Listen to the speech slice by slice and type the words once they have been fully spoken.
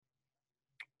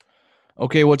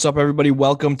Okay, what's up, everybody?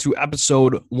 Welcome to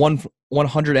episode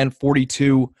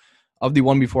 142 of the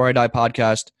One Before I Die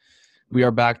podcast. We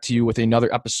are back to you with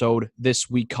another episode this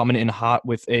week, coming in hot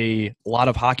with a lot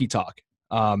of hockey talk.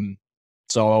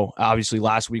 So obviously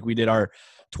last week we did our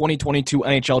 2022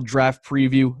 NHL draft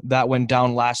preview. That went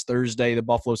down last Thursday. The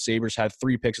Buffalo Sabres had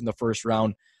 3 picks in the first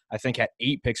round. I think had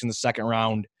 8 picks in the second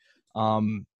round.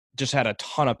 Just had a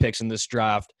ton of picks in this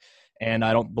draft. And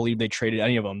I don't believe they traded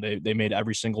any of them. They made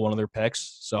every single one of their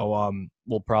picks. So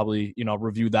we'll probably,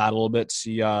 review that a little bit,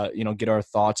 see, get our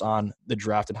thoughts on the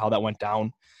draft and how that went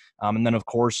down. And then, of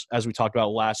course, as we talked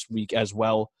about last week as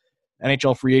well,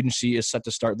 NHL free agency is set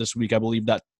to start this week. I believe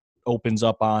that opens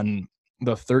up on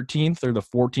the 13th or the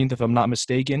 14th, if I'm not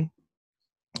mistaken.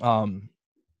 Do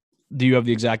you have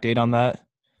the exact date on that?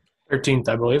 13th,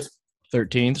 I believe.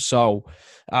 13th. So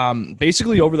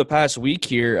basically over the past week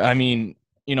here, I mean,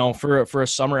 for a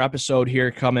summer episode here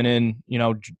coming in,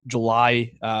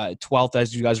 July 12th,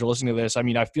 as you guys are listening to this, I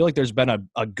mean, I feel like there's been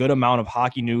a good amount of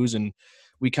hockey news, and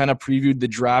we kind of previewed the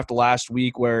draft last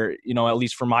week where, at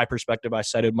least from my perspective, I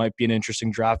said it might be an interesting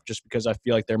draft just because I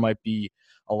feel like there might be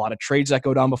a lot of trades that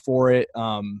go down before it.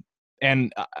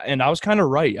 And I was kind of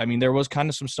right. I mean, there was kind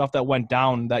of some stuff that went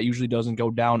down that usually doesn't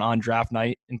go down on draft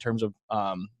night in terms of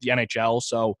the NHL.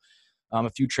 So a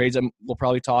few trades that we'll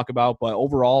probably talk about, but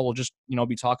overall, we'll just,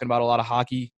 be talking about a lot of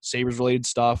hockey, Sabres related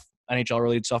stuff, NHL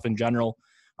related stuff in general.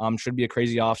 Should be a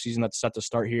crazy offseason that's set to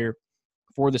start here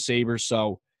for the Sabres.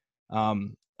 So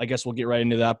I guess we'll get right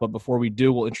into that. But before we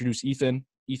do, we'll introduce Ethan.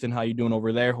 Ethan, how you doing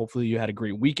over there? Hopefully you had a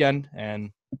great weekend,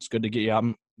 and it's good to get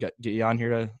you on here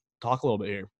to talk a little bit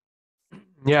here.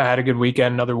 Yeah, I had a good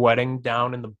weekend. Another wedding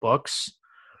down in the books.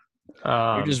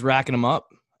 You're just racking them up.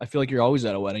 I feel like you're always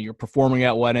at a wedding. You're performing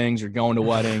at weddings. You're going to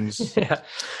weddings. Yeah,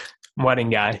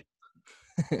 wedding guy.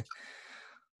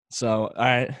 So, all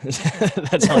right,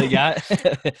 that's all you got.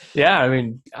 Yeah, I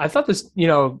mean, I thought this,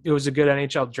 it was a good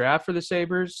NHL draft for the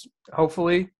Sabres.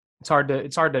 Hopefully, it's hard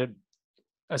to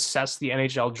assess the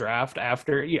NHL draft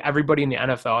after everybody in the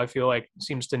NFL. I feel like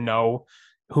seems to know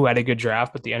who had a good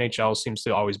draft, but the NHL seems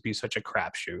to always be such a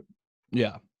crapshoot.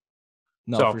 Yeah,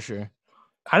 no, for sure.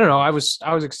 I don't know. I was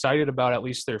excited about at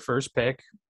least their first pick.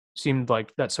 Seemed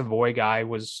like that Savoy guy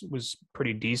was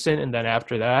pretty decent, and then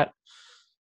after that,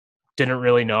 didn't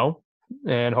really know.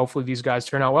 And hopefully these guys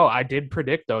turn out well. I did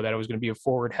predict though that it was going to be a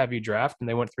forward heavy draft, and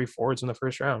they went 3 forwards in the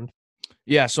first round.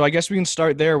 Yeah, so I guess we can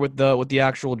start there with the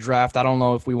actual draft. I don't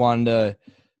know if we wanted to.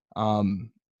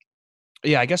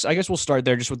 Yeah, I guess we'll start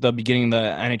there just with the beginning of the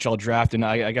NHL draft. And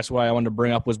I guess what I wanted to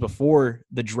bring up was before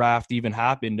the draft even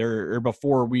happened, or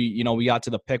before we got to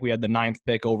the pick, we had the 9th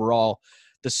pick overall.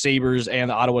 The Sabres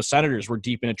and the Ottawa Senators were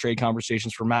deep into trade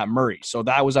conversations for Matt Murray. So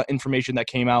that was information that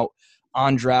came out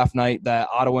on draft night that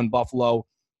Ottawa and Buffalo,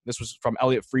 this was from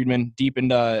Elliot Friedman, deep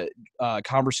into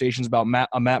conversations about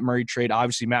a Matt Murray trade.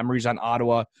 Obviously, Matt Murray's on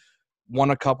Ottawa, won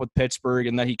a cup with Pittsburgh,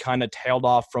 and then he kind of tailed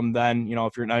off from then.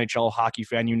 If you're an NHL hockey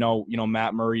fan,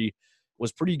 Matt Murray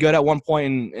was pretty good at one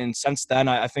point, and since then,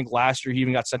 I think last year he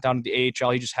even got sent down to the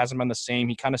AHL. He just hasn't been the same.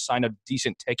 He kind of signed a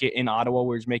decent ticket in Ottawa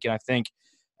where he's making, I think,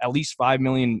 at least $5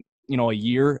 million, a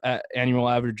year at annual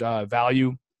average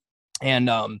value. And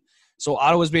so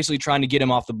Ottawa's basically trying to get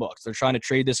him off the books. They're trying to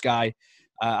trade this guy.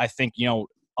 I think,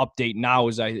 update now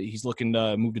is that he's looking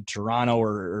to move to Toronto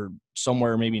or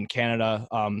somewhere maybe in Canada,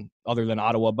 other than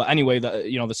Ottawa. But anyway,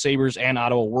 the Sabres and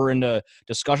Ottawa were into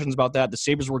discussions about that. The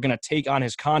Sabres were going to take on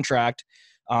his contract.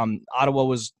 Ottawa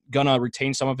was going to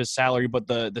retain some of his salary, but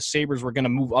the Sabres were going to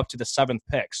move up to the 7th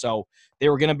pick. So they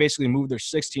were going to basically move their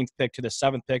 16th pick to the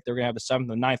 7th pick. They're going to have the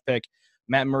 7th and 9th pick.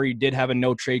 Matt Murray did have a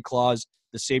no trade clause.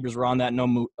 The Sabres were on that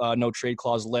no trade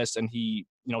clause list, and he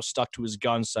stuck to his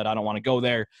guns, said, I don't want to go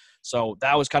there. So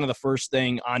that was kind of the first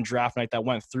thing on draft night that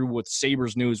went through with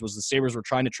Sabres news, was the Sabres were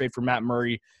trying to trade for Matt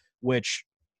Murray, which,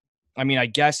 I mean, I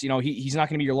guess, he's not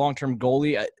going to be your long-term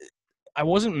goalie. I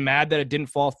wasn't mad that it didn't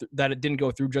that it didn't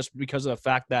go through, just because of the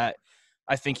fact that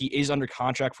I think he is under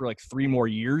contract for like 3 more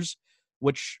years,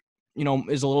 which,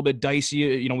 is a little bit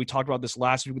dicey. We talked about this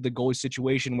last week with the goalie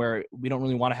situation where we don't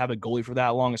really want to have a goalie for that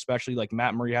long, especially like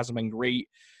Matt Murray hasn't been great.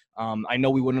 I know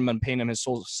we wouldn't have been paying him his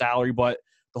full salary, but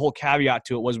the whole caveat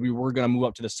to it was we were going to move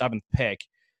up to the 7th pick.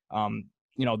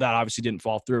 That obviously didn't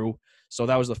fall through. So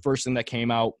that was the first thing that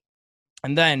came out.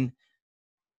 And then,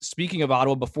 speaking of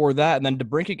Ottawa, before that, and then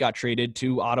DeBrincat got traded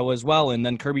to Ottawa as well, and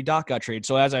then Kirby Dach got traded.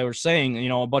 So as I was saying,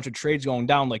 a bunch of trades going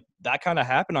down, like that kind of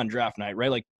happened on draft night,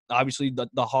 right? Like obviously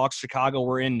the Hawks, Chicago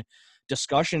were in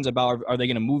discussions about are they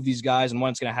going to move these guys and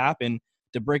when it's going to happen.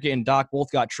 DeBrincat and Dach both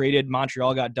got traded.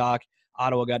 Montreal got Dach.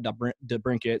 Ottawa got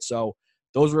DeBrincat. So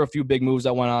those were a few big moves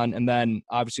that went on. And then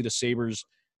obviously the Sabres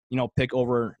pick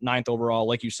over 9th overall.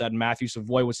 Like you said, Matthew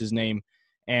Savoy was his name.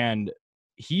 And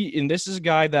this is a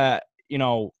guy that,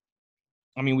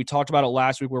 we talked about it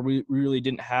last week where we really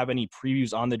didn't have any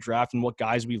previews on the draft and what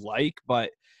guys we like.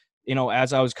 But,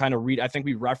 as I was kind of I think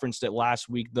we referenced it last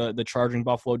week, the Charging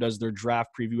Buffalo does their draft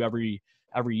preview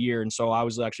every year. And so I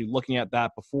was actually looking at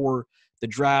that before the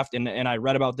draft and I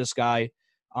read about this guy.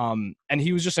 And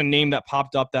he was just a name that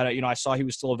popped up that, I saw he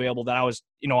was still available that I was,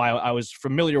 I was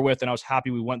familiar with, and I was happy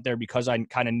we went there because I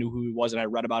kind of knew who he was and I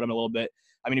read about him a little bit.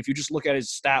 I mean, if you just look at his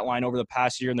stat line over the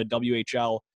past year in the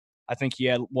WHL, I think he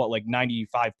had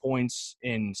 95 points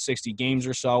in 60 games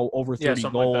or so, over 30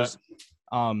 goals,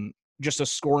 just a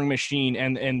scoring machine.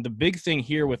 And the big thing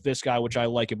here with this guy, which I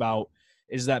like about,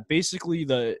 is that basically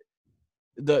the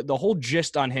whole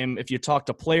gist on him, if you talk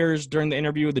to players during the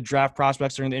interview, the draft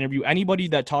prospects during the interview, anybody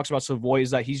that talks about Savoy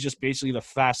is that he's just basically the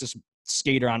fastest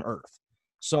skater on earth.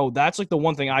 So that's like the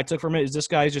one thing I took from it is this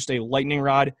guy is just a lightning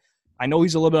rod. I know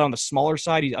he's a little bit on the smaller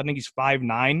side. I think he's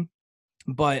 5'9",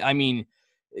 but I mean,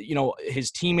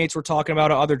 his teammates were talking about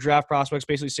other draft prospects,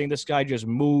 basically saying this guy just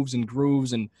moves and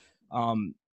grooves. And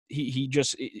he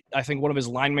just, I think one of his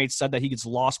line mates said that he gets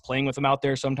lost playing with him out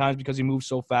there sometimes because he moves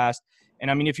so fast. And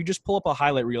I mean, if you just pull up a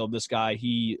highlight reel of this guy,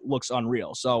 he looks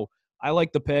unreal. So I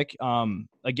like the pick.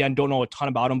 Again, don't know a ton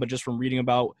about him, but just from reading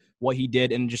about what he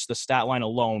did and just the stat line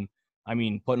alone, I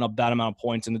mean, putting up that amount of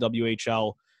points in the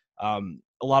WHL,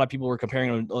 a lot of people were comparing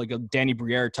him to like a Danny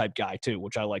Briere type guy too,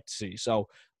 which I like to see. So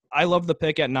I love the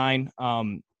pick at 9.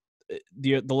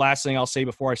 The last thing I'll say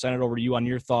before I send it over to you on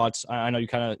your thoughts, I know you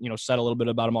kind of, said a little bit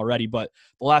about him already, but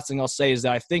the last thing I'll say is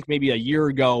that I think maybe a year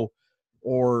ago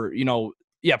or,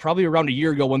 probably around a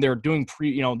year ago when they were doing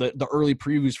the early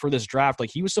previews for this draft,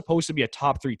 like he was supposed to be a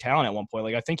top 3 talent at one point.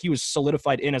 Like I think he was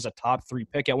solidified in as a top 3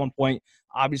 pick at one point.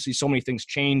 Obviously so many things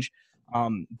change.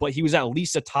 But he was at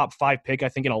least a top 5 pick, I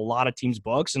think, in a lot of teams'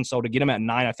 books. And so to get him at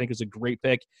 9, I think is a great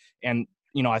pick. And,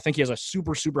 I think he has a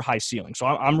super, super high ceiling. So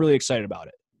I'm really excited about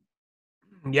it.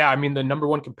 Yeah, I mean, the number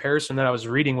one comparison that I was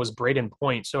reading was Braden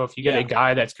Point. So if you get a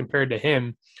guy that's compared to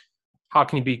him, how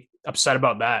can you be upset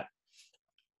about that?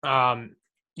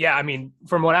 I mean,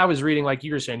 from what I was reading, like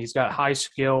you were saying, he's got high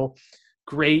skill,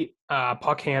 great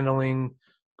puck handling,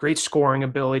 great scoring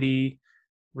ability,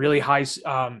 really high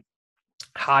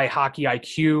hockey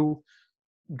IQ,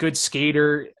 good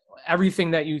skater,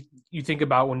 everything that you think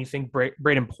about when you think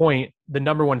Braden Point. The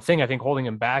number one thing I think holding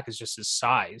him back is just his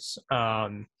size.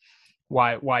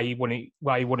 Why he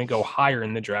wouldn't go higher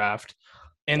in the draft.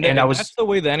 And that's the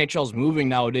way the NHL is moving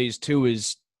nowadays too.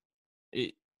 It's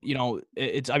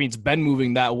been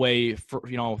moving that way for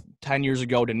 10 years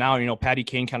ago to now. Patty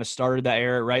Kane kind of started that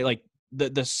era, right? Like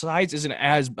the size isn't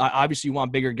as obviously you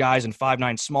want bigger guys and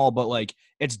 5'9" small, but like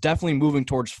it's definitely moving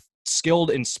towards skilled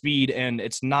and speed, and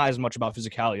it's not as much about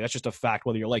physicality. That's just a fact,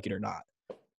 whether you like it or not.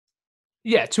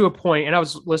 Yeah, to a point. And I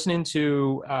was listening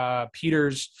to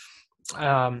Peters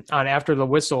on After the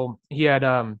Whistle. He had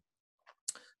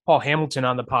Paul Hamilton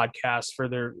on the podcast for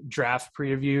their draft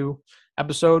preview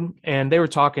episode, and they were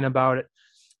talking about it,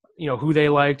 who they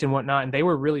liked and whatnot, and they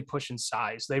were really pushing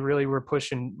size. They really were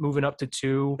pushing moving up to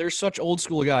 2. They're such old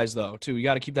school guys though too. You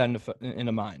got to keep that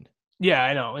in mind. Yeah,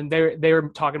 I know. And they were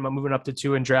talking about moving up to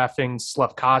 2 and drafting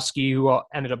Slafkovsky, who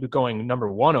ended up going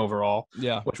number 1 overall.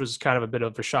 Yeah, which was kind of a bit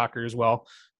of a shocker as well.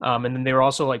 And then they were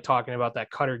also like talking about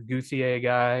that Cutter Gauthier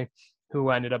guy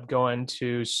who ended up going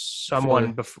to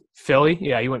someone Philly.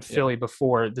 Yeah, he went Philly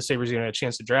before the Sabres even had a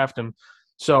chance to draft him.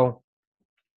 So,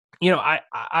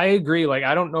 I agree. Like,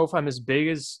 I don't know if I'm as big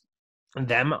as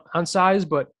them on size,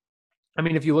 but I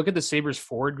mean, if you look at the Sabres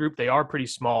forward group, they are pretty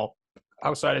small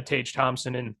outside of Tage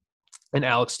Thompson and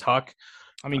Alex Tuck.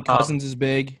 I mean, Cousins is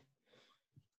big.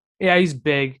 Yeah, he's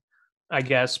big, I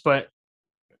guess. But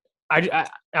I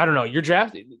don't know. You're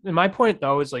drafting. My point,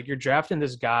 though, is like you're drafting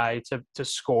this guy to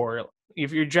score.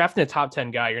 If you're drafting a top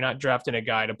 10 guy, you're not drafting a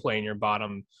guy to play in your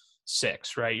bottom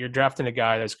 6, right? You're drafting a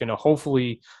guy that's going to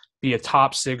hopefully be a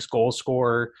top 6 goal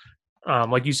scorer.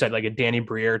 Like you said, like a Danny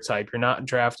Briere type. You're not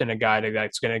drafting a guy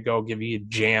that's going to go give you a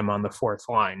jam on the 4th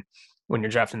line when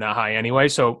you're drafting that high anyway.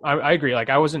 So I agree. Like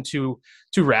I wasn't too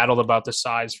rattled about the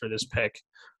size for this pick.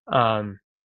 Are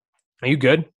you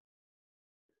good?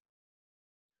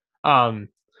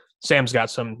 Sam's got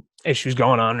some issues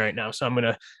going on right now, so I'm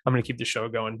gonna keep the show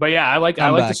going. But yeah, I like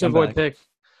the Savoy pick.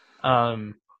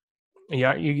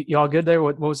 Yeah, you all good there?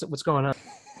 What's going on?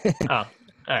 Oh,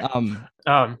 all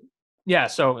right. Yeah,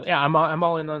 so yeah, I'm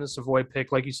all in on the Savoy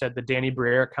pick. Like you said, the Danny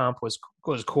Briere comp was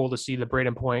cool to see. The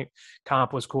Braden Point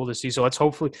comp was cool to see. So let's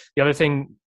hopefully. The other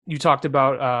thing you talked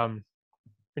about,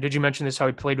 or did you mention this? How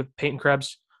he played with Peyton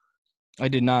Krebs? I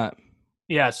did not.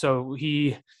 Yeah, so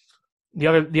he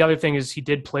the other thing is he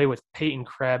did play with Peyton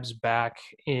Krebs back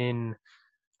in.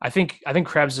 I think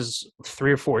Krebs is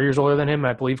 3 or 4 years older than him.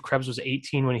 I believe Krebs was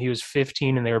 18 when he was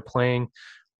 15, and they were playing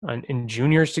in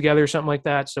juniors together or something like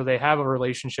that. So they have a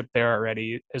relationship there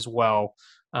already as well.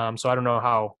 So I don't know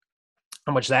how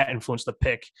much that influenced the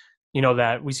pick.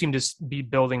 That we seem to be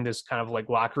building this kind of like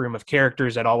locker room of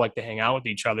characters that all like to hang out with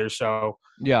each other. So,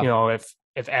 Yeah.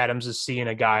 if Adams is seeing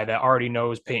a guy that already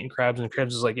knows Peyton Krebs and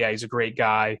Krebs is like, yeah, he's a great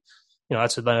guy,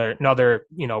 that's another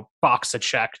box to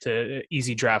check, to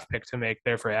easy draft pick to make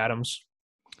there for Adams.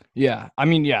 Yeah. I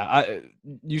mean,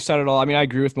 you said it all. I mean, I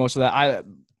agree with most of that.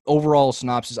 Overall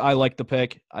synopsis, I like the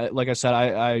pick. Like I said,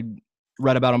 I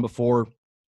read about him before.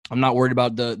 I'm not worried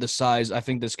about the size. I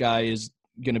think this guy is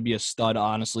going to be a stud,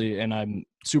 honestly, and I'm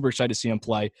super excited to see him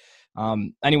play.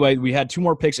 Anyway, we had 2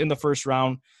 more picks in the first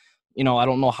round. I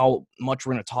don't know how much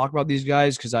we're going to talk about these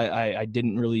guys because I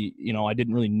didn't really, I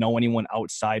didn't really know anyone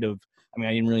outside of,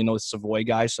 I didn't really know the Savoy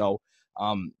guy. So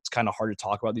it's kind of hard to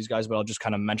talk about these guys, but I'll just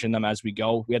kind of mention them as we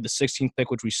go. We had the 16th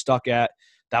pick, which we stuck at.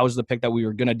 That was the pick that we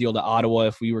were going to deal to Ottawa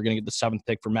if we were going to get the 7th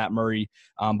pick for Matt Murray.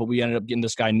 But we ended up getting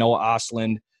this guy, Noah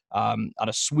Ostlund, out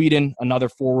of Sweden, another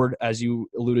forward, as you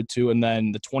alluded to. And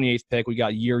then the 28th pick, we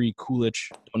got Yuri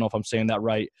Kulich. Don't know if I'm saying that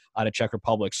right, out of Czech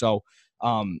Republic. So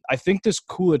I think this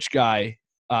Kulich guy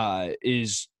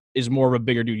is more of a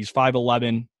bigger dude. He's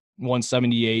 5'11",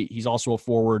 178. He's also a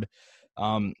forward.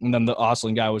 And then the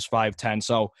Ostlund guy was 5'10".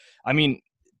 So,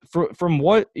 from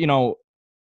what,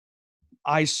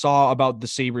 I saw about the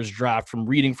Sabres draft, from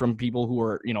reading from people who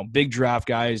are, big draft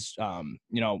guys,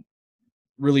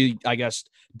 really, I guess,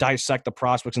 dissect the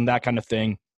prospects and that kind of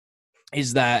thing,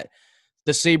 is that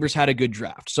the Sabres had a good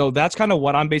draft. So that's kind of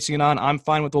what I'm basing it on. I'm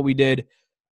fine with what we did.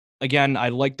 Again, I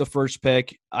like the first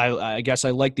pick. I guess I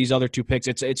like these other 2 picks.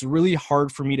 It's really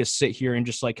hard for me to sit here and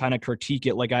just like kind of critique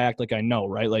it like I act like I know,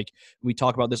 right? Like we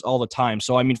talk about this all the time.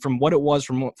 So from what it was,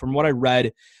 from what I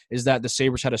read, is that the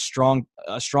Sabres had a strong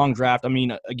draft.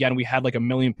 Again, we had like 1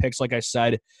 million picks, like I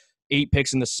said, 8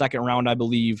 picks in the second round, I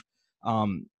believe.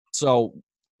 So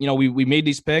we made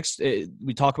these picks.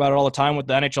 We talk about it all the time with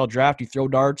the NHL draft. You throw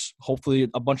darts. Hopefully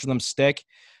a bunch of them stick.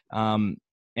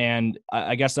 And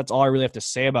I guess that's all I really have to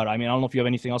say about it. I don't know if you have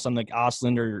anything else on like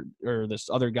Ostlund or this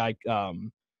other guy,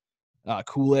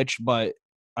 Kulich, but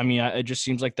it just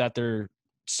seems like that they're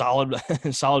solid,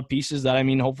 solid pieces that,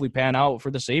 hopefully pan out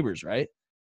for the Sabres, right?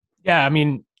 Yeah.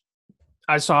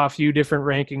 I saw a few different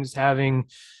rankings having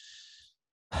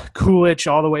Kulich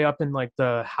all the way up in like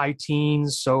the high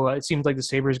teens. So it seems like the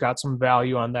Sabres got some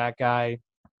value on that guy.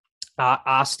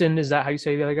 Austin, is that how you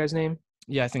say the other guy's name?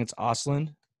 Yeah, I think it's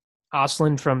Ostlund.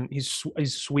 Ostlund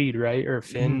he's Swede, right? Or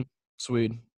Finn? Mm-hmm.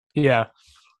 Swede. Yeah.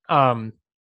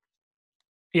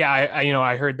 Yeah,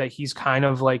 I heard that he's kind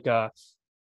of like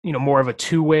more of a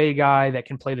two-way guy that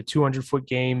can play the 200-foot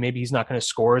game. Maybe he's not going to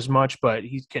score as much, but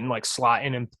he can like slot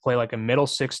in and play like a middle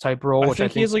 6 type role. I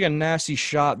think he has like a nasty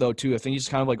shot though too. I think he's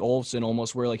kind of like Olsen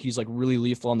almost, where like he's like really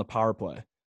lethal on the power play.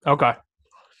 Okay.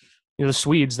 The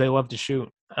Swedes, they love to shoot.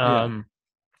 Yeah.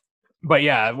 But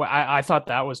yeah, I thought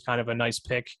that was kind of a nice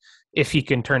pick if he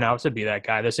can turn out to be that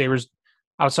guy. The Sabres,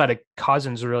 outside of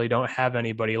Cousins, really don't have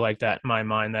anybody like that in my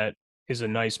mind that is a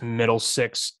nice middle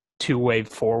 6, two-way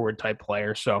forward type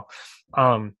player. So,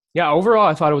 overall,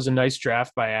 I thought it was a nice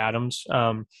draft by Adams.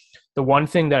 The one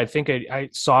thing that I think I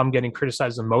saw him getting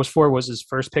criticized the most for was his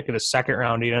first pick of the second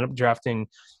round. He ended up drafting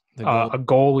a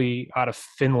goalie out of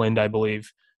Finland, I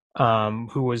believe,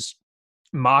 who was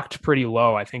mocked pretty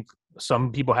low. I think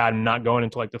some people had him not going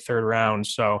into like the third round.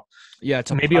 So yeah,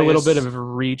 maybe a little bit of a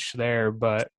reach there,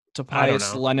 but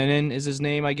Topias Leninen is his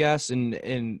name, I guess.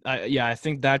 And I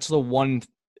think that's the one,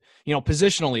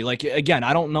 positionally, like, again,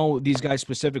 I don't know these guys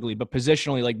specifically, but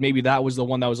positionally, like maybe that was the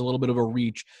one that was a little bit of a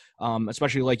reach.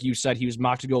 Especially like you said, he was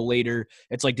mocked to go later.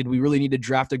 It's like, did we really need to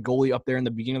draft a goalie up there in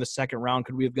the beginning of the second round?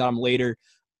 Could we have got him later?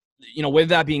 With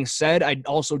that being said, I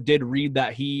also did read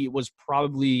that he was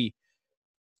probably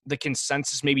the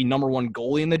consensus maybe number 1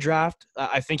 goalie in the draft.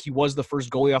 I think he was the first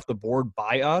goalie off the board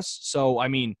by us. So,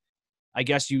 I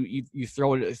guess you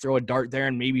throw a dart there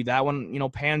and maybe that one,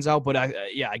 pans out. But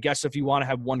I guess if you want to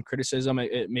have one criticism,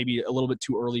 it may be a little bit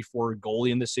too early for a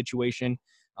goalie in this situation.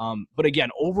 But again,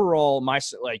 overall,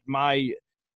 my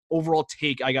overall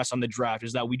take, I guess, on the draft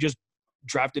is that we just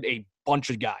drafted a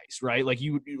bunch of guys, right? Like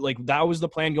that was the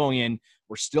plan going in.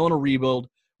 We're still in a rebuild.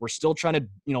 We're still trying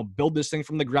to, build this thing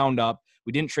from the ground up.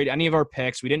 We didn't trade any of our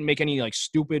picks. We didn't make any like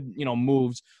stupid,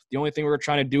 moves. The only thing we were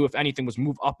trying to do, if anything, was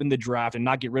move up in the draft and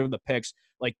not get rid of the picks.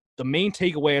 Like the main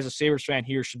takeaway as a Sabres fan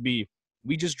here should be,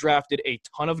 we just drafted a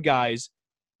ton of guys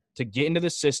to get into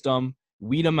the system,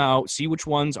 weed them out, see which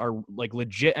ones are like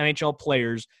legit NHL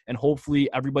players, and hopefully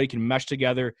everybody can mesh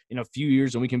together in a few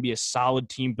years and we can be a solid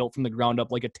team built from the ground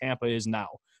up like a Tampa is now.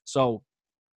 So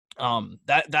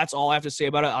that's all I have to say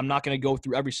about it. I'm not going to go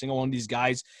through every single one of these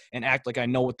guys and act like I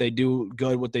know what they do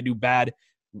good, what they do bad.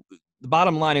 The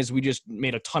bottom line is we just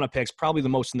made a ton of picks, probably the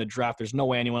most in the draft. There's no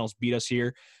way anyone else beat us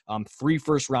here. 3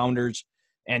 first rounders,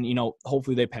 and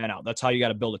hopefully they pan out. That's how you got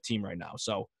to build a team right now.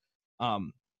 So,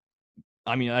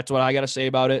 that's what I got to say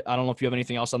about it. I don't know if you have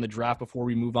anything else on the draft before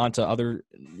we move on to other,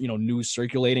 news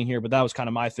circulating here, but that was kind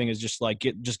of my thing, is just like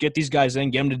get these guys in,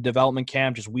 get them to development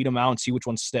camp, just weed them out and see which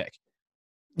ones stick.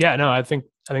 Yeah, no, I think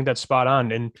that's spot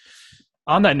on. And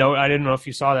on that note, I didn't know if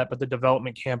you saw that, but the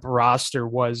development camp roster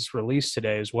was released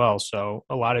today as well. So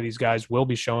a lot of these guys will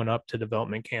be showing up to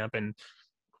development camp, and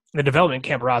the development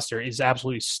camp roster is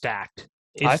absolutely stacked.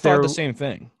 I thought the same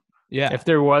thing. Yeah. If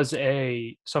there was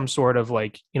some sort of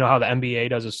like, how the NBA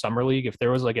does a summer league, if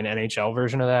there was like an NHL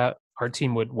version of that, our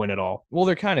team would win it all. Well,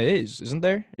 there kind of is, isn't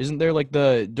there? Isn't there like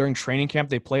during training camp,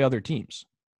 they play other teams?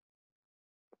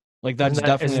 Like that's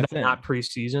definitely a thing. Not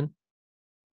preseason.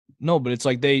 No, but it's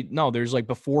like there's like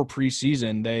before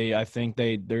preseason,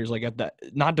 there's like at that,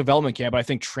 not development camp, but I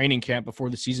think training camp before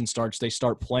the season starts, they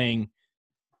start playing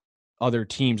other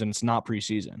teams and it's not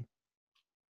preseason.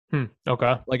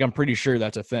 Okay. Like I'm pretty sure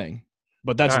that's a thing,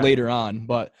 but that's later on.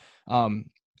 But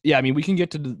we can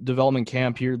get to the development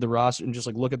camp here, the roster, and just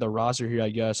like look at the roster here, I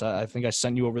guess. I think I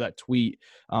sent you over that tweet.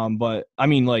 But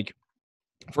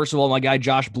first of all, my guy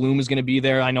Josh Bloom is going to be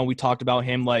there. I know we talked about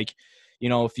him a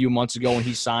few months ago when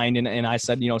he signed, and I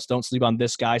said, don't sleep on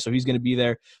this guy. So he's going to be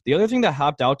there. The other thing that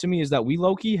hopped out to me is that we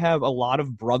low-key have a lot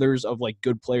of brothers of like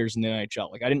good players in the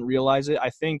NHL. Like I didn't realize it. I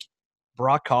think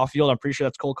Brock Caulfield, I'm pretty sure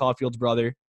that's Cole Caulfield's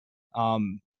brother.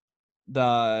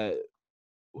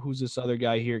 Who's this other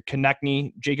guy here?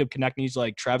 Konechny, Jacob Konechny's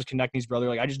like Travis Konechny's brother.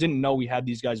 Like I just didn't know we had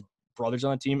these guys brothers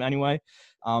on the team anyway.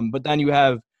 But then you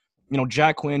have,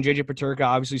 Jack Quinn, JJ Peterka,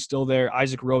 obviously still there.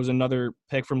 Isaac Rose, another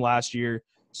pick from last year.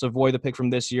 Savoy, the pick from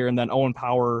this year, and then Owen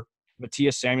Power,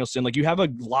 Matthias Samuelsson. Like you have a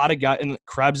lot of guys, and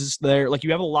Krebs is there. Like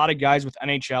you have a lot of guys with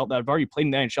NHL that have already played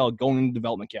in the NHL going into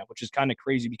development camp, which is kind of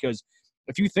crazy because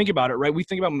if you think about it, right, we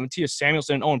think about Matthias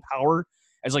Samuelsson and Owen Power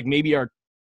as like maybe our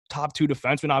top 2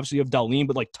 defensemen, obviously of Dahlin,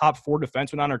 but like top 4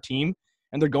 defensemen on our team,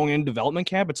 and they're going in development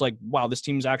camp. It's like, wow, this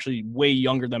team's actually way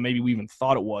younger than maybe we even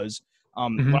thought it was.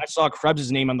 When I saw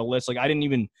Krebs' name on the list, like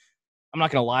I'm not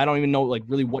going to lie, I don't even know like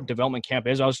really what development camp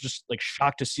is. I was just like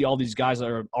shocked to see all these guys that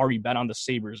are already been on the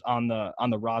Sabres on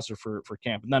the roster for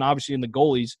camp. And then obviously in the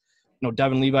goalies,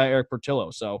 Devin Levi, Eric Portillo.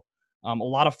 So a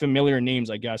lot of familiar names,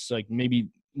 I guess, like maybe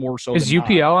more so. Is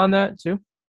UPL on that too?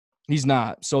 He's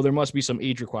not. So there must be some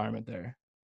age requirement there.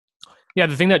 Yeah,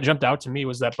 the thing that jumped out to me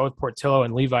was that both Portillo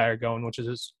and Levi are going, which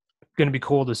is going to be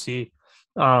cool to see.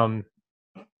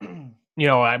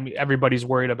 Everybody's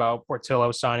worried about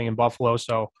Portillo signing in Buffalo,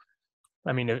 so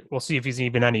we'll see if he's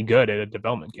even any good at a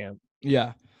development camp.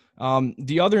 Yeah.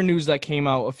 The other news that came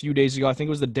out a few days ago, I think it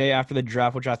was the day after the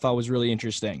draft, which I thought was really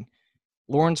interesting.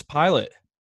 Lawrence Pilot,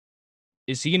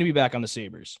 is he going to be back on the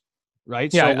Sabres?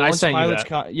 Right? Yeah, so I sent you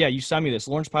that. You sent me this.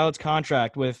 Lawrence Pilot's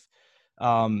contract with,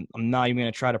 I'm not even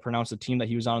going to try to pronounce the team that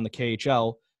he was on in the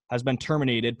KHL, has been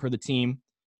terminated per the team.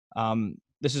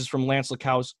 This is from Lance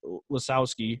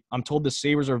Lasowski. I'm told the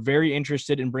Sabres are very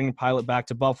interested in bringing Pilot back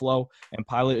to Buffalo, and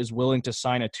Pilot is willing to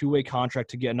sign a 2-way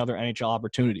contract to get another NHL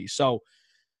opportunity. So,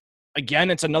 again,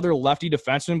 it's another lefty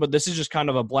defenseman, but this is just kind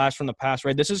of a blast from the past,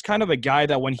 right? This is kind of a guy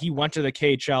that when he went to the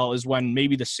KHL is when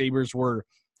maybe the Sabres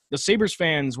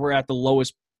fans were at the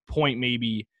lowest point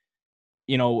maybe,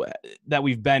 that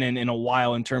we've been in a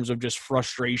while in terms of just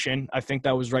frustration. I think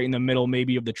that was right in the middle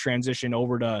maybe of the transition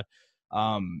over to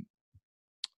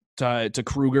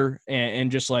Kruger,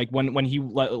 and just like when he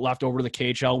left over to the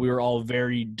KHL, we were all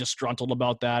very disgruntled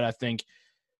about that. I think,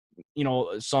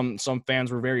 some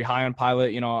fans were very high on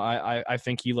Pilot. I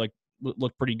think he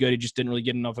looked pretty good. He just didn't really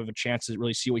get enough of a chance to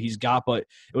really see what he's got. But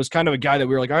it was kind of a guy that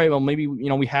we were like, all right, well, maybe,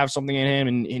 we have something in him.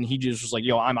 And he just was like,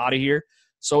 I'm out of here.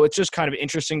 So it's just kind of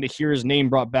interesting to hear his name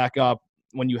brought back up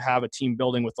when you have a team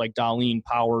building with like Dahlin,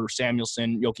 Power,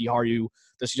 Samuelsson, Jokiharju,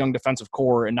 this young defensive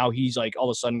core. And now he's like all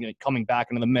of a sudden coming back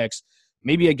into the mix.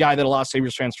 Maybe a guy that a lot of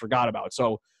Sabres fans forgot about.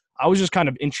 So I was just kind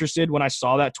of interested when I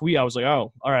saw that tweet. I was like,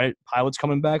 oh, all right, Pilot's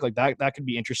coming back. Like that could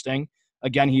be interesting.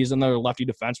 Again, he's another lefty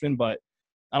defenseman, but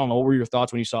I don't know. What were your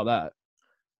thoughts when you saw that?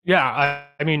 Yeah,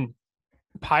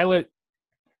 Pilot,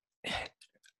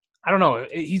 I don't know.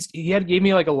 He gave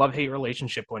me like a love-hate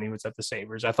relationship when he was at the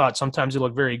Sabres. I thought sometimes he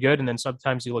looked very good, and then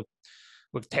sometimes he looked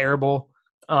terrible.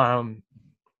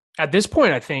 At this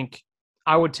point, I think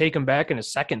I would take him back in a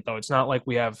second, though. It's not like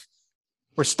we have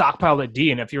we're stockpiled at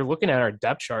D. And if you're looking at our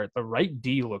depth chart, the right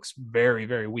D looks very,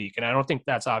 very weak. And I don't think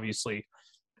that's obviously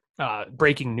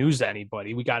breaking news to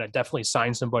anybody. We got to definitely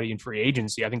sign somebody in free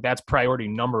agency. I think that's priority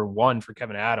number one for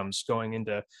Kevin Adams going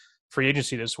into free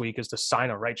agency this week, is to sign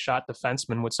a right shot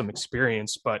defenseman with some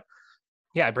experience. But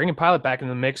yeah, bringing Pilot back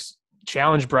into the mix,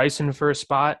 challenge Bryson for a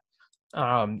spot.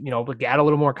 But get a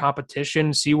little more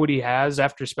competition, see what he has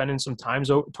after spending some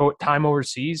time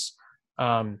overseas.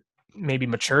 Maybe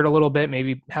matured a little bit,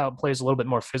 maybe how it plays a little bit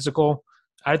more physical.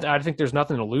 I think there's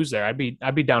nothing to lose there. I'd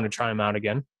be down to try him out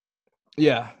again.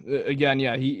 Yeah. Again,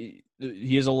 yeah, he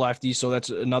is a lefty, so that's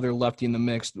another lefty in the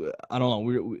mix. I don't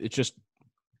know. It's just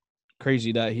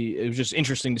crazy that it was just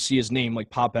interesting to see his name like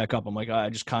pop back up. I'm like, I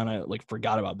just kind of like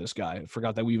forgot about this guy. I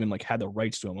forgot that we even like had the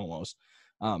rights to him almost.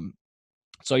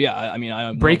 So yeah, I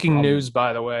mean, breaking news,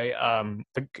 by the way,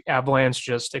 the Avalanche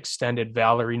just extended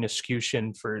Valerie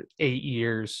Nichushkin for 8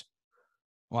 years.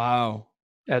 Wow.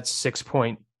 That's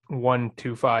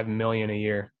 $6.125 million a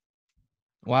year.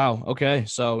 Wow. Okay.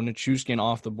 So Nichushkin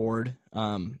off the board.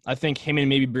 I think him and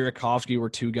maybe Burakovsky were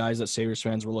two guys that Sabres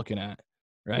fans were looking at,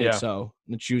 right? Yeah. So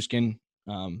Nichushkin,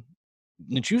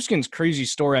 Nichushkin's crazy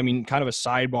story. I mean, kind of a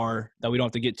sidebar that we don't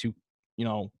have to get too,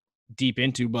 deep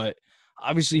into, but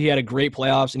obviously he had a great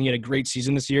playoffs and he had a great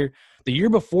season this year. The year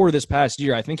before this past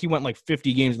year, I think he went like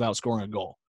 50 games without scoring a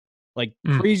goal. Like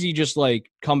crazy, just like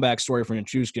comeback story for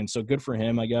Nichushkin. So good for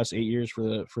him, I guess. 8 years for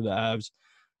the Avs.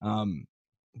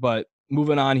 But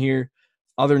moving on here,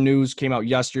 other news came out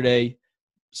yesterday.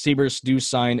 Sabres do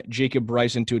sign Jacob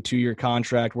Bryson to a 2-year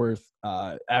contract worth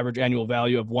average annual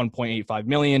value of $1.85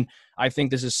 million. I think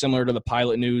this is similar to the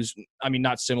Pilot news. I mean,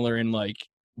 not similar in like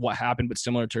what happened, but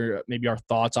similar to maybe our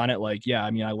thoughts on it. Like, yeah,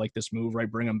 I mean, I like this move,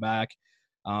 right? Bring him back.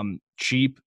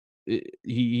 Cheap.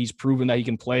 He's proven that he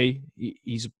can play.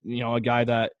 He's, a guy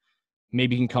that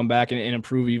maybe can come back and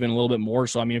improve even a little bit more.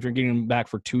 So, I mean, if you're getting him back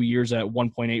for 2 years at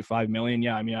 $1.85 million,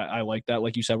 yeah, I mean, I like that.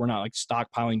 Like you said, we're not like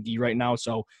stockpiling D right now.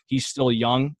 So he's still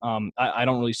young. I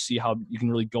don't really see how you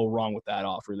can really go wrong with that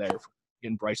offer there for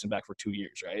getting Bryson back for 2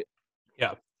 years, right?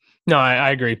 Yeah. No, I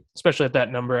agree. Especially at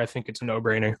that number, I think it's a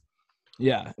no-brainer.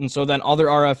 Yeah. And so then other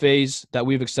RFAs that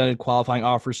we've extended qualifying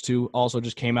offers to also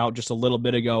just came out just a little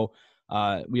bit ago.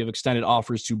 We have extended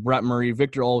offers to Brett Murray,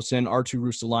 Victor Olofsson, Arttu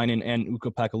Ruotsalainen, and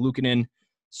Ukko-Pekka Luukkonen.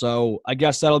 So I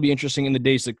guess that'll be interesting in the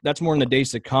days that's more in the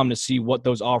days to come to see what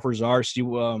those offers are, see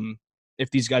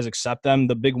if these guys accept them.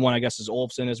 The big one, I guess, is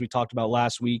Olofsson, as we talked about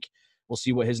last week. We'll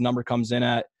see what his number comes in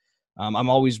at. I'm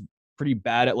always pretty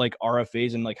bad at like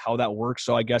RFAs and like how that works.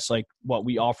 So I guess like what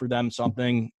we offer them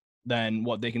something, then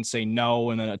what they can say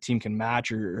no, and then a team can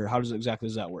match, or how does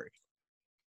that work?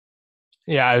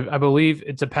 Yeah, I believe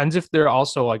it depends if they're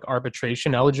also like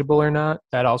arbitration eligible or not.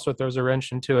 That also throws a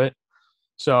wrench into it.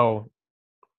 So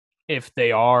if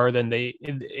they are, then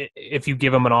if you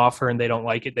give them an offer and they don't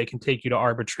like it, they can take you to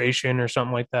arbitration or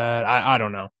something like that. I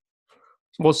don't know.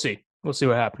 We'll see. We'll see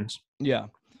what happens. Yeah.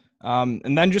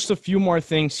 And then just a few more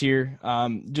things here.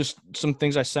 Just some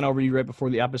things I sent over to you right before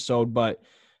the episode, but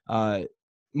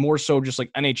more so just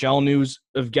like NHL news.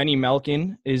 Evgeny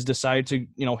Malkin is decided to,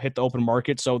 hit the open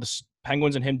market. So the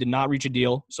Penguins and him did not reach a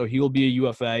deal. So he will be a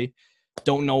UFA.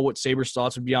 Don't know what Sabres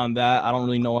thoughts would be on that. I don't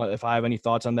really know if I have any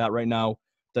thoughts on that right now.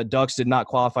 The Ducks did not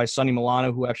qualify Sonny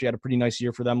Milano, who actually had a pretty nice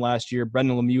year for them last year.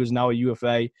 Brendan Lemieux is now a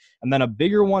UFA. And then a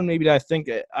bigger one maybe that I think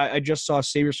I just saw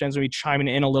Sabres fans maybe chiming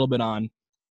in a little bit on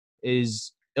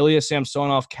is Ilya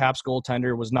Samsonov, Caps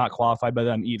goaltender, was not qualified by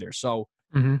them either. So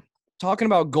talking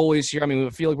about goalies here, I mean,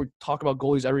 we feel like we talk about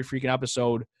goalies every freaking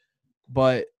episode,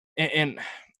 but and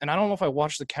I don't know if I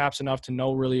watched the Caps enough to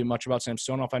know really much about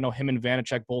Samsonov. I know him and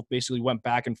Vanacek both basically went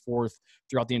back and forth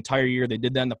throughout the entire year. They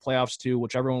did that in the playoffs too,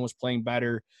 whichever one was playing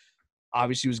better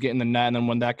obviously was getting the net. And then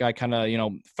when that guy kind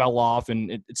of, fell off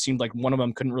and it seemed like one of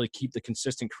them couldn't really keep the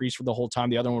consistent crease for the whole time,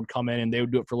 the other one would come in and they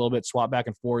would do it for a little bit, swap back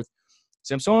and forth.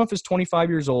 Samsonov is 25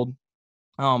 years old.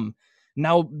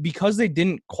 Now, because they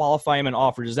didn't qualify him in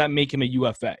offer, does that make him a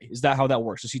UFA? Is that how that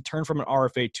works? Does he turn from an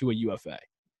RFA to a UFA?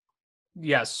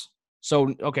 Yes.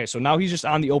 So, okay, so now he's just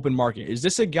on the open market. Is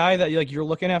this a guy that you're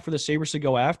looking at for the Sabres to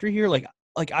go after here? Like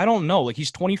I don't know. Like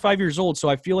he's 25 years old, so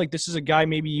I feel like this is a guy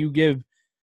maybe you give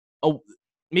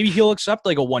maybe he'll accept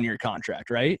like a 1-year contract,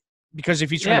 right? Because if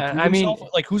he's trying to prove himself,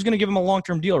 like who's going to give him a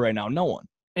long-term deal right now? No one.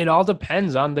 It all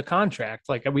depends on the contract.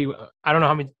 Like I don't know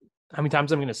how many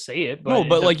times I'm going to say it, but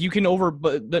but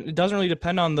it doesn't really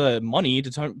depend on the money. It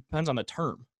depends on the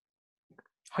term.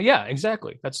 Yeah,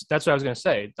 exactly. That's what I was going to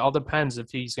say. It all depends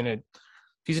if he's going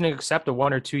to accept a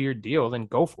 1 or 2 year deal, then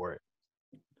go for it.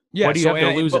 Yeah. What do you have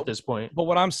to lose at this point? But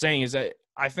what I'm saying is that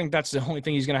I think that's the only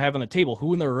thing he's going to have on the table.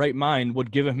 Who in their right mind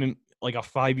would give him like a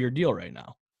 5-year deal right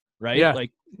now, right? Yeah, So I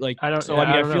mean, I don't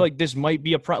feel know. like this might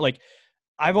be like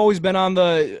I've always been on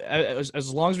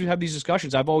as long as we have these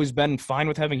discussions, I've always been fine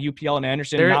with having UPL and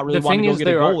Anderson, There, not really the wanting thing to go is, get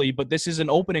a there are goalie, but this is an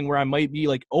opening where I might be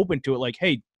like open to it. Like,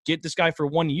 hey, get this guy for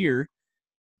 1 year.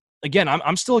 Again,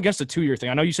 I'm still against the 2-year thing.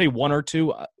 I know you say 1 or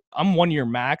 2. I'm 1 year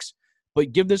max,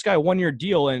 but give this guy a 1-year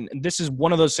deal. And this is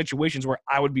one of those situations where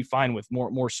I would be fine with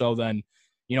more so than,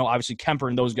 obviously Kemper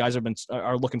and those guys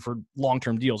are looking for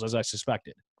long-term deals, as I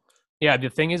suspected. Yeah, the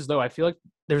thing is, though, I feel like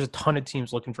there's a ton of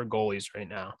teams looking for goalies right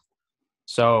now.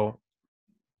 So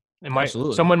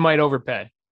Absolutely. someone might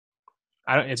overpay.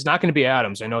 It's not going to be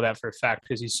Adams. I know that for a fact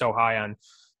because he's so high on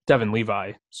Devin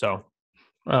Levi. So,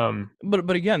 but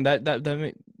again,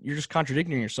 that you're just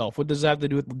contradicting yourself. What does that have to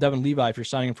do with Devin Levi if you're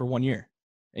signing him for 1 year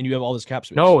and you have all this cap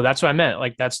space? no, that's what I meant.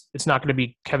 Like it's not going to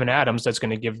be Kevin Adams that's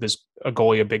going to give this a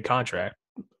goalie a big contract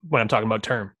when I'm talking about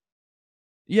term.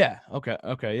 Yeah. Okay.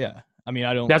 Yeah. I mean,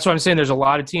 I don't. That's what I'm saying. There's a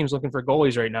lot of teams looking for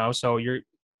goalies right now. So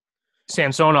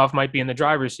Samsonov might be in the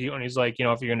driver's seat when he's like,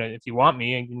 if you want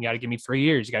me, you got to give me 3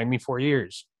 years. You got to give me 4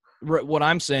 years. What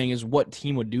I'm saying is, what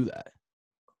team would do that?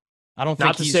 I don't think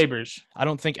Not the Sabres. I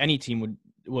don't think any team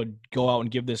would go out and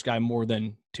give this guy more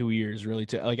than 2 years. Really,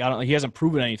 he hasn't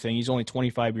proven anything. He's only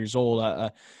 25 years old.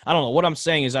 I don't know. What I'm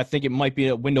saying is, I think it might be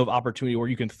a window of opportunity where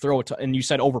you can throw it. And you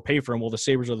said overpay for him. Well, the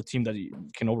Sabres are the team that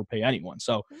can overpay anyone.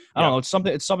 So I don't know.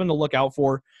 It's something to look out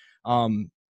for.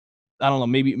 I don't know,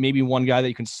 maybe one guy that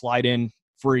you can slide in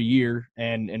for a year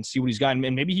and see what he's got.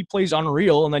 And maybe he plays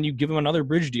unreal and then you give him another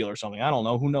bridge deal or something. I don't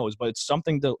know. Who knows? But it's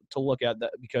something to look at, that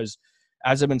because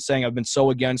as I've been saying, I've been so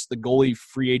against the goalie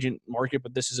free agent market,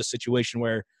 but this is a situation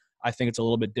where I think it's a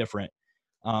little bit different.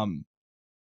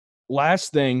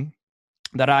 Last thing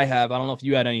that I have, I don't know if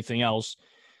you had anything else,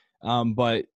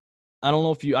 but I don't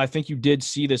know if I think you did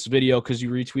see this video because you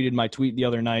retweeted my tweet the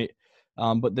other night.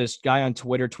 But this guy on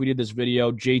Twitter tweeted this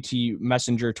video. JT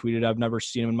Messenger tweeted. I've never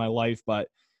seen him in my life, but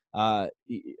I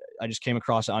just came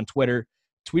across it on Twitter.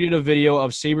 Tweeted a video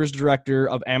of Sabres director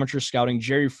of amateur scouting,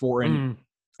 Jerry Fortin.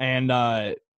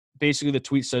 And basically the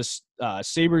tweet says,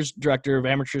 Sabres director of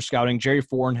amateur scouting, Jerry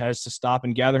Fortin, has to stop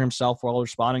and gather himself while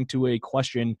responding to a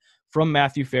question from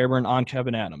Matthew Fairburn on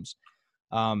Kevin Adams.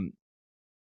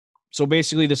 So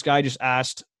basically this guy just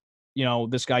asked,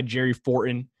 this guy, Jerry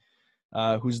Fortin,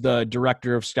 who's the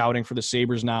director of scouting for the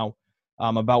Sabres now,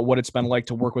 about what it's been like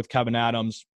to work with Kevin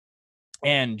Adams.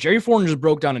 And Jerry Fortin just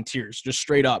broke down in tears, just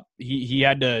straight up. He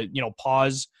had to,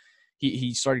 pause.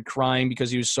 He started crying because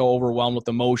he was so overwhelmed with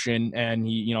emotion, and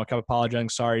he, kept apologizing.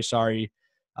 Sorry.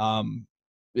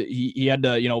 He had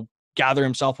to, gather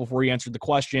himself before he answered the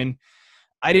question.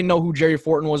 I didn't know who Jerry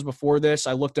Fortin was before this.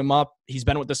 I looked him up. He's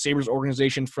been with the Sabres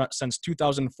organization since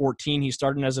 2014. He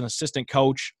started as an assistant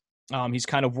coach. He's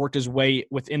kind of worked his way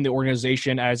within the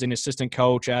organization as an assistant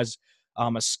coach, as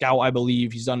a scout, I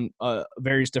believe. He's done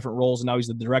various different roles, and now he's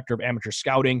the director of amateur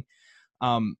scouting.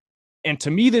 And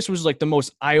to me, this was like the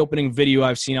most eye-opening video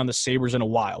I've seen on the Sabres in a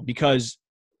while, because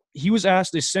he was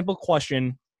asked a simple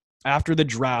question after the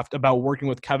draft about working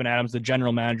with Kevin Adams, the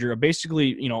general manager.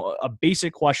 Basically, a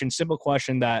basic question, simple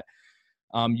question that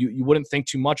you wouldn't think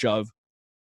too much of.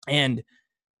 And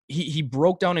he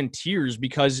broke down in tears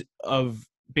because of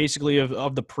basically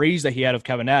of the praise that he had of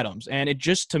Kevin Adams. And it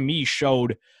just, to me,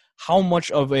 showed how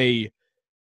much it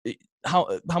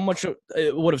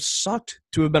would have sucked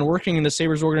to have been working in the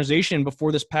Sabres organization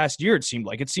before this past year. It seemed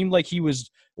like he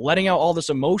was letting out all this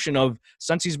emotion of,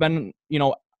 since he's been,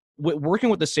 working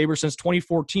with the Sabres since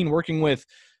 2014, working with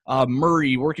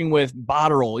Murray, working with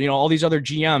Botterill, all these other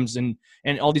GMs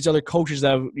and all these other coaches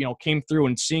that have, came through,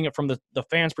 and seeing it from the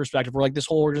fans' perspective, where like this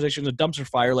whole organization is a dumpster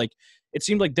fire. Like, it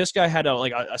seemed like this guy had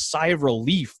a sigh of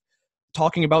relief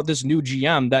talking about this new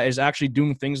GM that is actually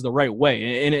doing things the right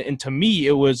way. And to me,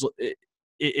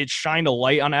 it shined a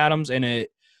light on Adams. And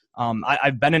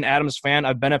I've been an Adams fan.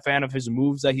 I've been a fan of his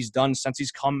moves that he's done since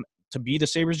he's come to be the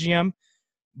Sabres GM.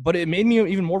 But it made me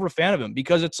even more of a fan of him,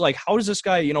 because it's like, how does this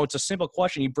guy, it's a simple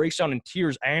question. He breaks down in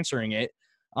tears answering it.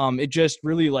 It just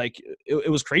really, it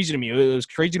was crazy to me. It was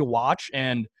crazy to watch.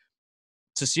 And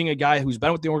to seeing a guy who's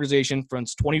been with the organization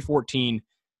since 2014,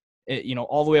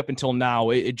 all the way up until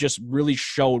now, it just really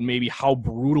showed maybe how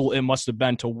brutal it must have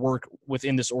been to work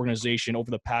within this organization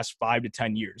over the past 5 to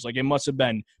 10 years. Like, it must have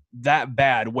been that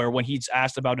bad, where when he's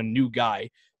asked about a new guy,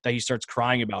 that he starts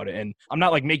crying about it. And I'm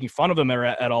not making fun of him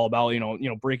at all about,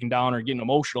 breaking down or getting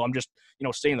emotional. I'm just,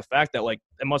 stating the fact that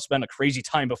it must have been a crazy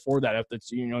time before that. If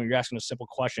it's, you're asking a simple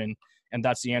question and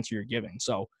that's the answer you're giving.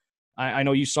 So I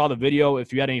know you saw the video,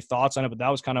 if you had any thoughts on it, but that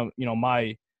was kind of,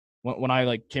 when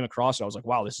I came across it, I was like,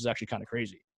 wow, this is actually kind of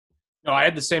crazy. No, I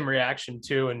had the same reaction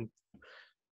too. And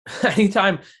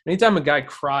anytime a guy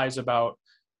cries about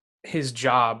his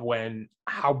job when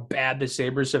how bad the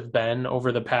Sabres have been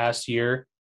over the past year,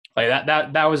 like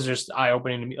that was just eye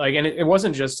opening to me. Like, and it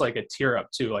wasn't just like a tear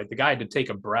up too. Like the guy had to take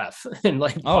a breath and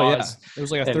like Oh yeah, pause. it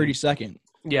was like a And 30-second.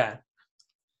 yeah,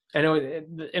 and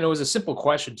it was a simple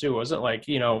question too. It wasn't like,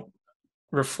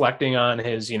 reflecting on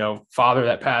his, father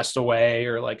that passed away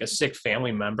or like a sick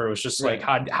family member. It was just like,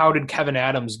 Right. how did Kevin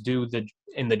Adams do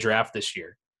in the draft this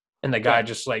year? And the guy Right.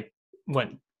 just like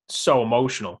went so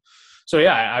emotional. So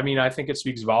yeah, I mean, I think it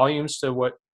speaks volumes to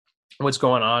what's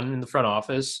going on in the front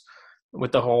office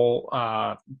with the whole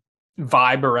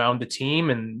vibe around the team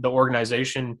and the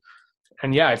organization.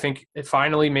 And yeah, I think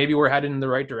finally maybe we're headed in the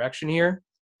right direction here.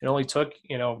 It only took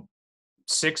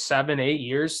 6, 7, 8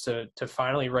 years to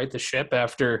finally right the ship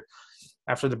after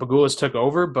the Pagulas took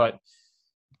over. But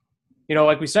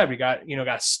like we said, we got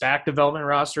a stacked development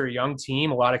roster, a young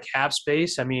team, a lot of cap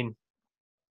space. I mean,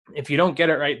 if you don't get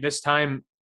it right this time,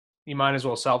 you might as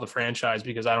well sell the franchise,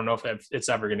 because I don't know if it's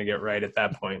ever going to get right at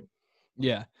that point.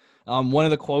 Yeah. One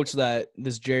of the quotes that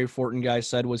this Jerry Fortin guy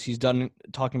said was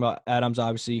talking about Adams,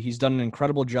 obviously, he's done an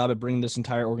incredible job at bringing this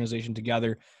entire organization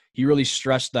together. He really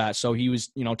stressed that. So he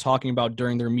was, talking about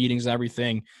during their meetings and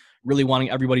everything, really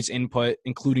wanting everybody's input,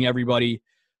 including everybody.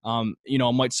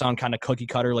 It might sound kind of cookie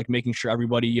cutter, like making sure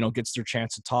everybody, gets their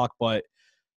chance to talk, but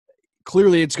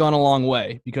clearly it's gone a long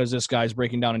way because this guy's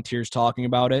breaking down in tears talking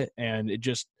about it. And it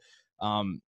just,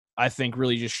 I think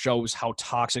really just shows how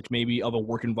toxic maybe of a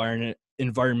work environment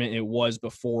it was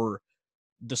before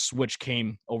the switch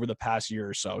came over the past year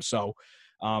or so. So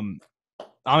I'm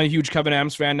a huge Kevin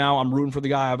Adams fan now. I'm rooting for the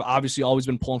guy. I've obviously always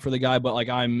been pulling for the guy, but like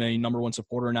I'm a number one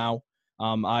supporter now.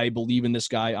 I believe in this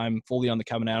guy. I'm fully on the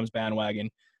Kevin Adams bandwagon.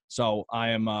 So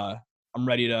I'm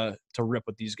ready to rip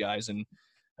with these guys. And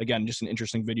again, just an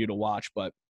interesting video to watch,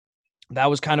 but that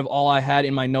was kind of all I had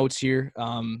in my notes here.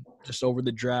 Just over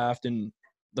the draft and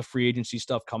the free agency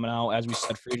stuff coming out. As we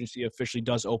said, free agency officially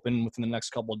does open within the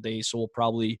next couple of days. So we'll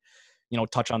probably,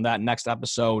 touch on that next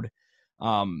episode.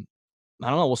 I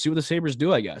don't know. We'll see what the Sabres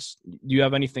do, I guess. Do you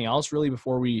have anything else really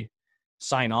before we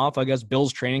sign off? I guess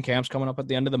Bills training camp's coming up at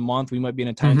the end of the month. We might be in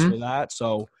attendance for that.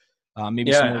 So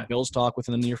maybe some more Bills talk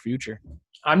within the near future.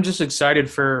 I'm just excited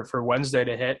for Wednesday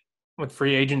to hit with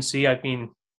free agency. I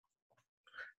mean,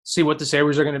 see what the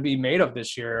Sabres are going to be made of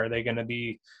this year. Are they going to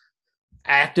be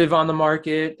active on the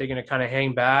market? They're going to kind of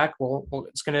hang back. Well,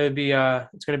 it's going to be an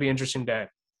interesting day.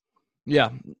 Yeah.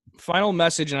 Final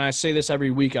message, and I say this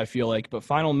every week, I feel like, but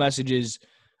final message is,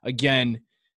 again,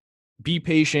 be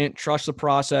patient, trust the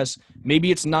process.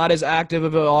 Maybe it's not as active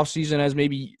of an offseason as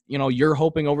maybe, you're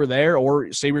hoping over there,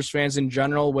 or Sabres fans in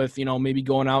general with, maybe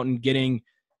going out and getting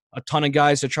a ton of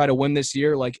guys to try to win this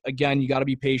year. Like, again, you got to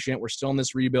be patient. We're still in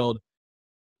this rebuild.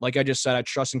 Like I just said, I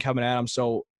trust in Kevin Adams.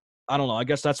 So I don't know. I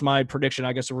guess that's my prediction.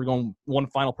 I guess if we're going one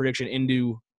final prediction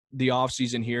into the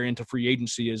offseason here, into free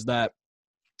agency, is that,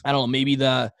 I don't know, maybe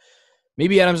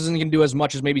Adams isn't going to do as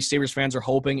much as maybe Sabres fans are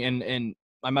hoping. And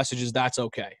my message is that's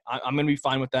okay. I'm going to be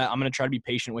fine with that. I'm going to try to be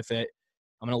patient with it.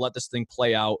 I'm going to let this thing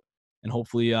play out. And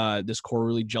hopefully this core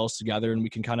really gels together and we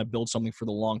can kind of build something for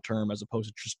the long term as opposed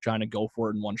to just trying to go for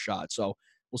it in one shot. So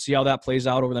we'll see how that plays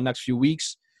out over the next few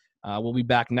weeks. We'll be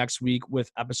back next week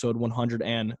with episode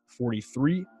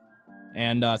 143.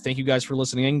 And thank you guys for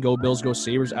listening in. Go Bills, go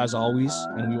Sabres as always.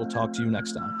 And we will talk to you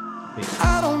next time. Peace.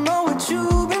 I don't know what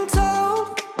you've been talking